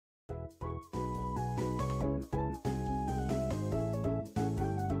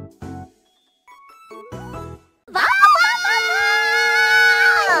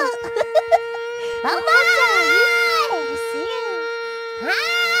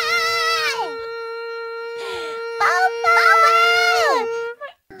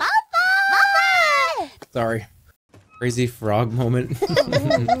Sorry. Crazy frog moment.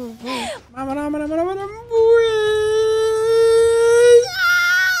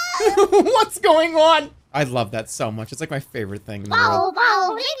 What's going on? I love that so much. It's like my favorite thing in the world.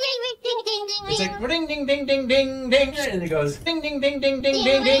 It's like ding ding ding ding ding ding, and it goes ding ding ding ding ding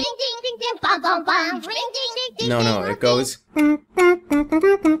ding ding. No, it goes.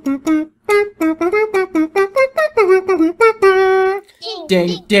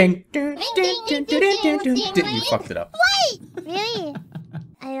 Ding ding. You fucked it up. Wait! Really?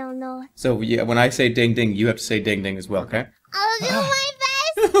 I don't know. So yeah, when I say ding ding, you have to say ding ding as well, okay? I'll do my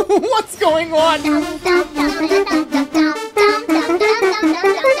best. What's going on?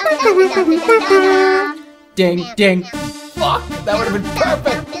 Ding ding. Fuck! That would have been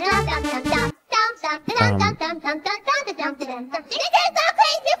perfect.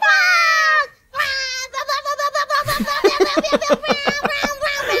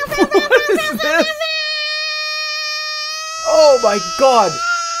 Oh my god!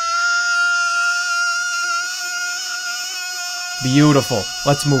 Beautiful.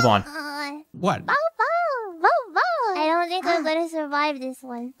 Let's move on. What? I don't think I'm gonna survive this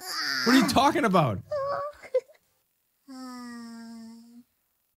one. What are you talking about?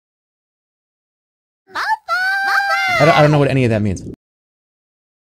 I don't know what any of that means.